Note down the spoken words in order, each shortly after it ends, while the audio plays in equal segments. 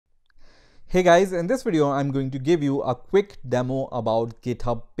Hey guys, in this video I'm going to give you a quick demo about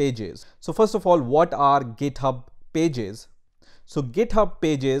GitHub pages. So first of all, what are GitHub pages? So GitHub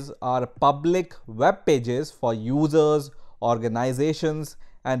pages are public web pages for users, organizations,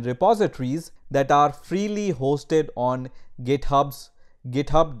 and repositories that are freely hosted on GitHub's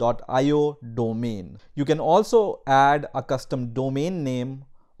github.io domain. You can also add a custom domain name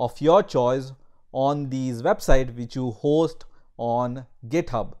of your choice on these websites which you host on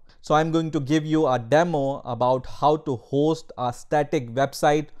GitHub. So I'm going to give you a demo about how to host a static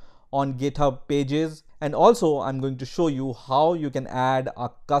website on GitHub pages, and also I'm going to show you how you can add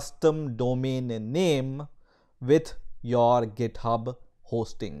a custom domain name with your GitHub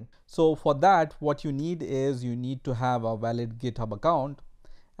hosting. So for that, what you need is you need to have a valid GitHub account,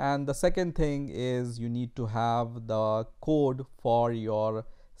 and the second thing is you need to have the code for your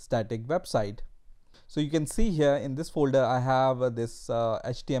static website. So you can see here in this folder I have this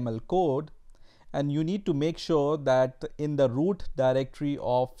HTML code, and you need to make sure that in the root directory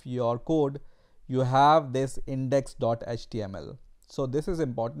of your code you have this index.html. So this is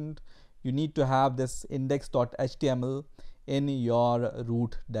important. You need to have this index.html in your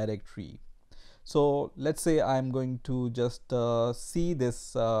root directory. So let's say I'm going to just see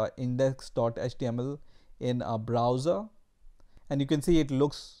this index.html in a browser, and you can see it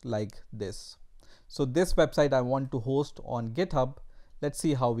looks like this. So this website I want to host on GitHub. Let's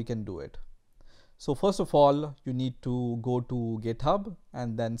see how we can do it. So first of all, you need to go to GitHub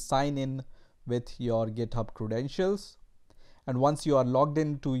and then sign in with your GitHub credentials. And once you are logged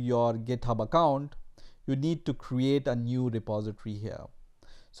into your GitHub account, you need to create a new repository here.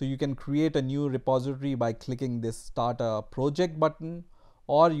 So you can create a new repository by clicking this Start a Project button,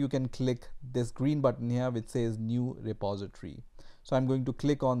 or you can click this green button here which says New Repository. So I'm going to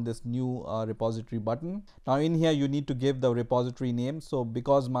click on this new repository button. Now in here you need to give the repository name. So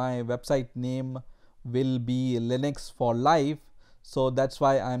because my website name will be Linux for Life, so that's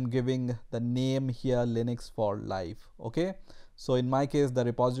why I'm giving the name here Linux for Life. Okay, so in my case the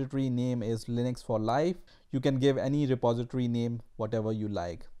repository name is Linux for Life. You can give any repository name whatever you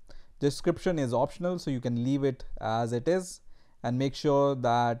like. Description is optional, so you can leave it as it is, and make sure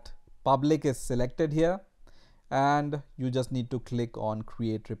that public is selected here, and you just need to click on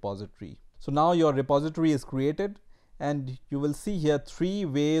create repository. So now your repository is created, and you will see here 3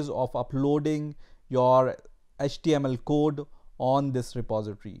 ways of uploading your HTML code on this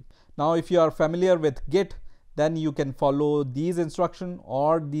repository. Now if you are familiar with Git, then you can follow these instructions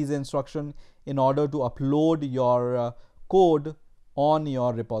or these instructions in order to upload your code on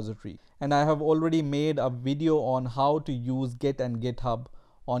your repository. And I have already made a video on how to use Git and GitHub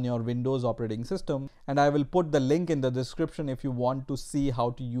on your Windows operating system, and I will put the link in the description if you want to see how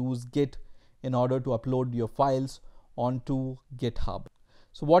to use Git in order to upload your files onto GitHub.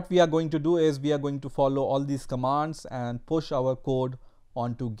 So what we are going to do is we are going to follow all these commands and push our code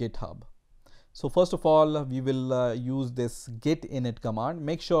onto GitHub. So first of all, we will use this git init command.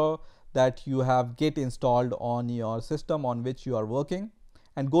 Make sure that you have Git installed on your system on which you are working,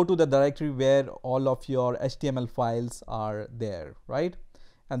 and go to the directory where all of your HTML files are there, right?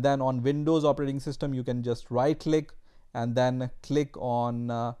 And then on Windows operating system, you can just right click and then click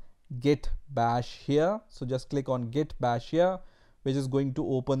on git bash here. So just click on git bash here, which is going to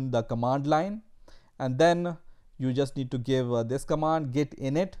open the command line. And then you just need to give this command git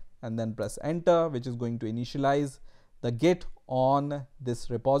init and then press enter, which is going to initialize the git on this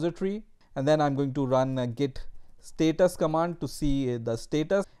repository. And then I'm going to run a git status command to see the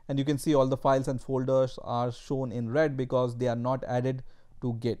status, and you can see all the files and folders are shown in red because they are not added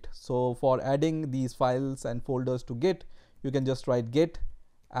to Git. So for adding these files and folders to Git, you can just write git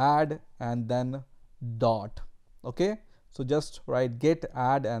add and then dot. Okay, so just write git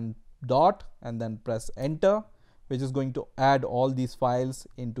add and dot and then press enter, which is going to add all these files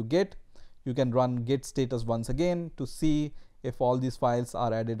into Git. You can run git status once again to see if all these files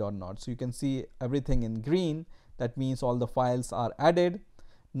are added or not. So you can see everything in green. That means all the files are added.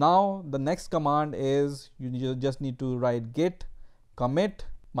 Now the next command is you just need to write git commit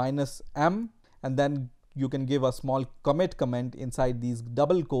 -m, and then you can give a small commit comment inside these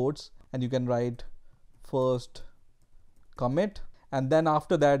double quotes, and you can write first commit, and then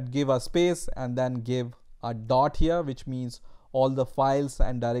after that give a space and then give a dot here, which means all the files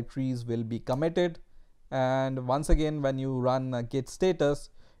and directories will be committed. And once again, when you run a git status,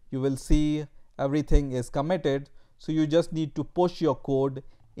 you will see everything is committed. So you just need to push your code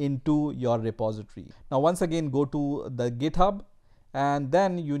into your repository. Now once again, go to the GitHub, and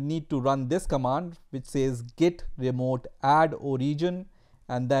then you need to run this command which says git remote add origin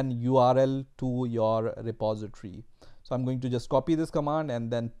and then URL to your repository. So I'm going to just copy this command and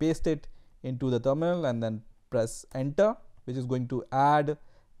then paste it into the terminal and then press enter, which is going to add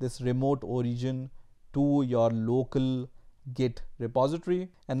this remote origin to your local Git repository.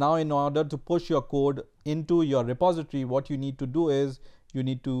 And now in order to push your code into your repository, what you need to do is you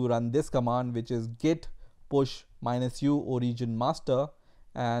need to run this command, which is git push -u origin master,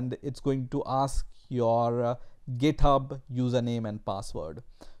 and it's going to ask your GitHub username and password.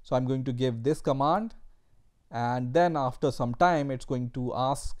 So I'm going to give this command, and then after some time it's going to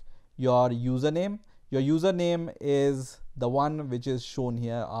ask your username. Your username is the one which is shown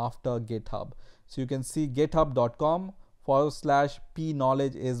here after GitHub. So you can see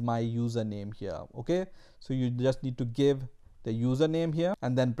github.com/p-knowledge is my username here. Okay, so you just need to give the username here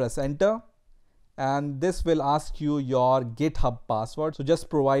and then press enter, and this will ask you your GitHub password. So just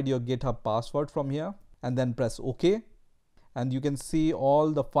provide your GitHub password from here and then press OK, and you can see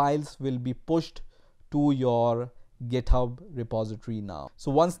all the files will be pushed to your GitHub repository now.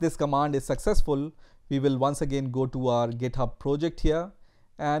 So once this command is successful, we will once again go to our GitHub project here,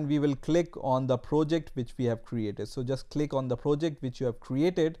 and we will click on the project which we have created. So just click on the project which you have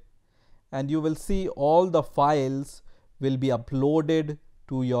created, and you will see all the files will be uploaded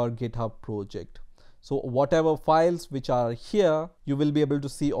to your GitHub project. So whatever files which are here, you will be able to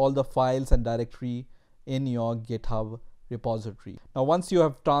see all the files and directory in your GitHub repository. Now once you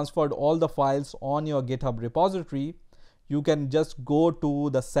have transferred all the files on your GitHub repository, you can just go to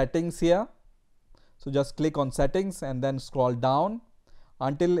the settings here. So just click on settings and then scroll down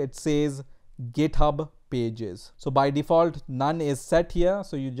until it says GitHub pages. So by default none is set here,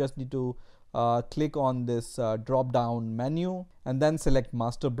 so you just need to click on this drop down menu and then select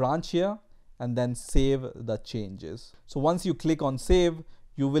master branch here and then save the changes. So once you click on save,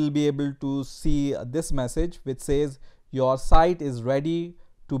 you will be able to see this message which says your site is ready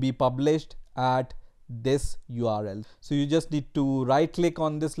to be published at this URL. So you just need to right click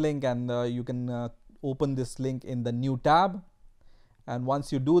on this link, and you can open this link in the new tab. And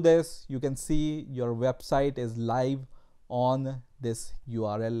once you do this, you can see your website is live on this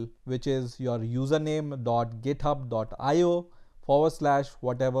URL, which is your username.github.io /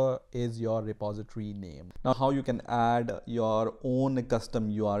 whatever is your repository name. Now how you can add your own custom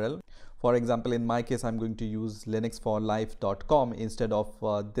URL. For example, in my case, I'm going to use linuxforlife.com instead of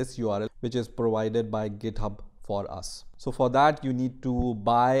this URL, which is provided by GitHub for us. So for that, you need to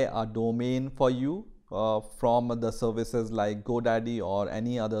buy a domain for you from the services like GoDaddy or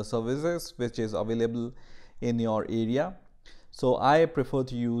any other services which is available in your area. So I prefer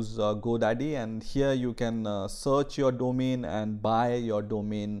to use GoDaddy, and here you can search your domain and buy your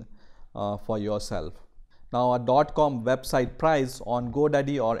domain for yourself. Now a .com website price on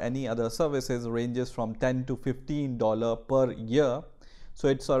GoDaddy or any other services ranges from $10 to $15 per year. So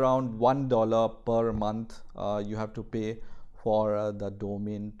it's around $1 per month you have to pay for the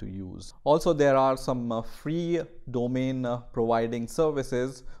domain to use. Also, there are some free domain providing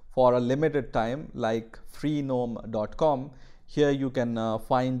services for a limited time like freenome.com. Here you can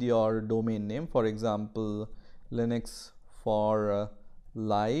find your domain name, for example Linux for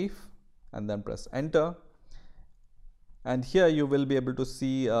Life, and then press enter. And here you will be able to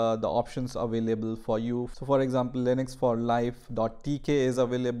see the options available for you. So for example, linuxforlife.tk is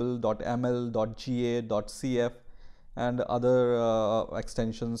available, .ml, .ga, .cf, and other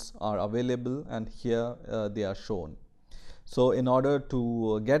extensions are available, and here they are shown. So in order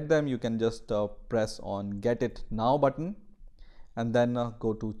to get them, you can just press on Get It Now button and then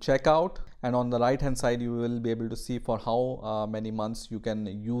go to checkout, and on the right hand side you will be able to see for how many months you can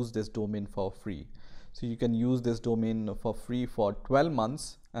use this domain for free. So you can use this domain for free for 12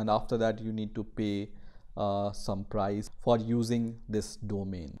 months, and after that you need to pay some price for using this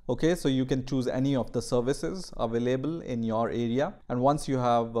domain. Okay, so you can choose any of the services available in your area, and once you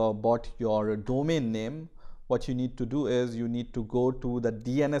have bought your domain name, what you need to do is you need to go to the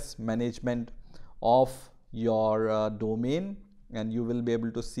DNS management of your domain, and you will be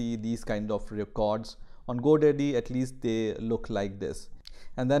able to see these kind of records. On GoDaddy at least they look like this,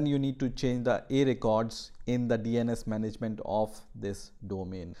 and then you need to change the A records in the DNS management of this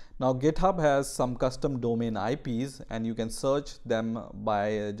domain. Now GitHub has some custom domain IPs, and you can search them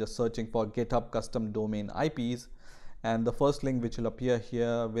by just searching for GitHub custom domain IPs, and the first link which will appear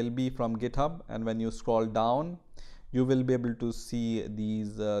here will be from GitHub, and when you scroll down you will be able to see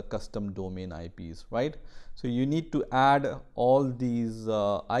these custom domain IPs, right? So you need to add all these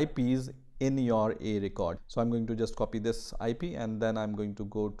IPs in your A record. So I'm going to just copy this IP, and then I'm going to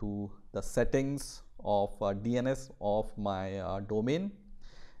go to the settings of DNS of my domain,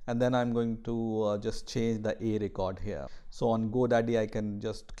 and then I'm going to just change the A record here. So on GoDaddy I can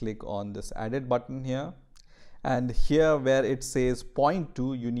just click on this edit button here, And here where it says point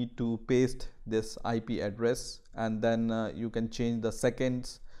to, you need to paste this IP address, and then you can change the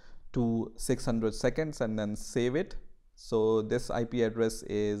seconds to 600 seconds and then save it. So this IP address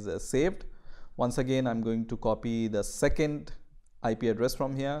is saved. Once again, I'm going to copy the second IP address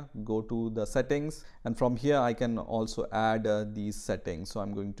from here, go to the settings, and from here I can also add these settings. So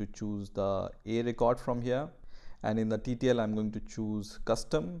I'm going to choose the A record from here, and in the TTL I'm going to choose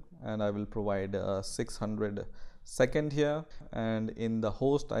custom, and I will provide 600 second here, and in the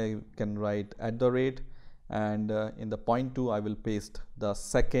host I can write @ and in the point to I will paste the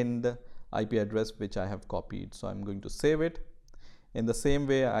second IP address which I have copied. So I'm going to save it. In the same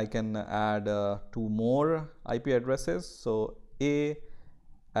way, I can add 2 more IP addresses. So A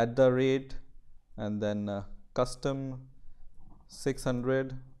 @ and then custom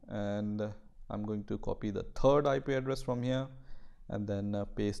 600, and I'm going to copy the third IP address from here and then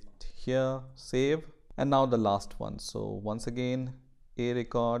paste here, save. And now the last one. So once again, A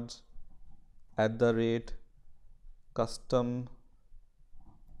records @ custom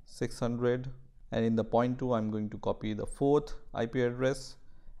 600, and in the point to I'm going to copy the fourth IP address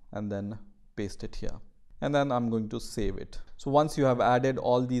and then paste it here, and then I'm going to save it. So once you have added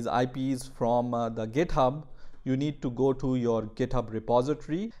all these IPs from the GitHub, you need to go to your GitHub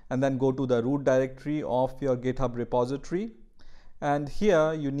repository and then go to the root directory of your GitHub repository, and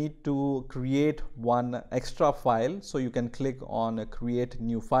here you need to create one extra file. So you can click on create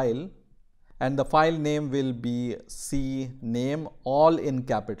new file, and the file name will be CNAME, all in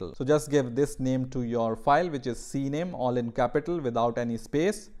capital. So just give this name to your file, which is CNAME, all in capital without any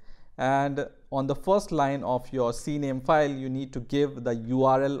space. And on the first line of your CNAME file, you need to give the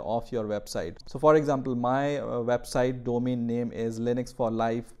URL of your website. So for example, my website domain name is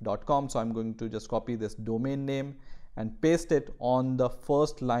linuxforlife.com. So I'm going to just copy this domain name and paste it on the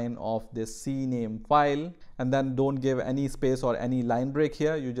first line of this CNAME file, and then don't give any space or any line break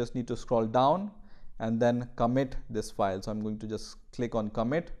here. You just need to scroll down and then commit this file. So I'm going to just click on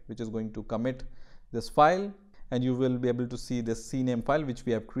commit, which is going to commit this file, and you will be able to see this CNAME file which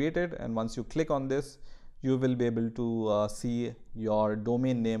we have created. And once you click on this, you will be able to see your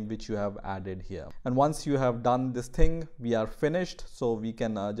domain name which you have added here. And once you have done this thing, we are finished. So we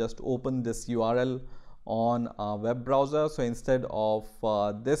can just open this URL on a web browser. So instead of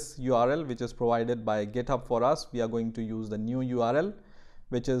this URL which is provided by GitHub for us, we are going to use the new URL,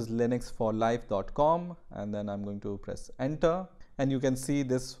 which is linuxforlife.com, and then I'm going to press enter, and you can see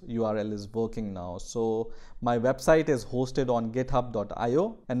this URL is working now. So my website is hosted on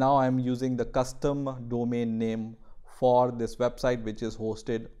github.io, and now I'm using the custom domain name for this website which is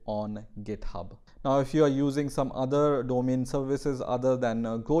hosted on GitHub. Now if you are using some other domain services other than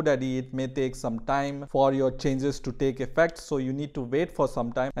GoDaddy, it may take some time for your changes to take effect. So you need to wait for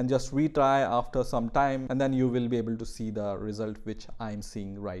some time and just retry after some time, and then you will be able to see the result which I'm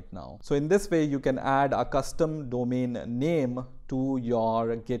seeing right now. So in this way, you can add a custom domain name to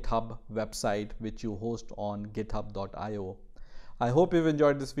your GitHub website which you host on github.io. I hope you've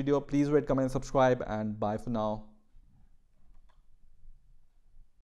enjoyed this video. Please rate, comment, and subscribe, and bye for now.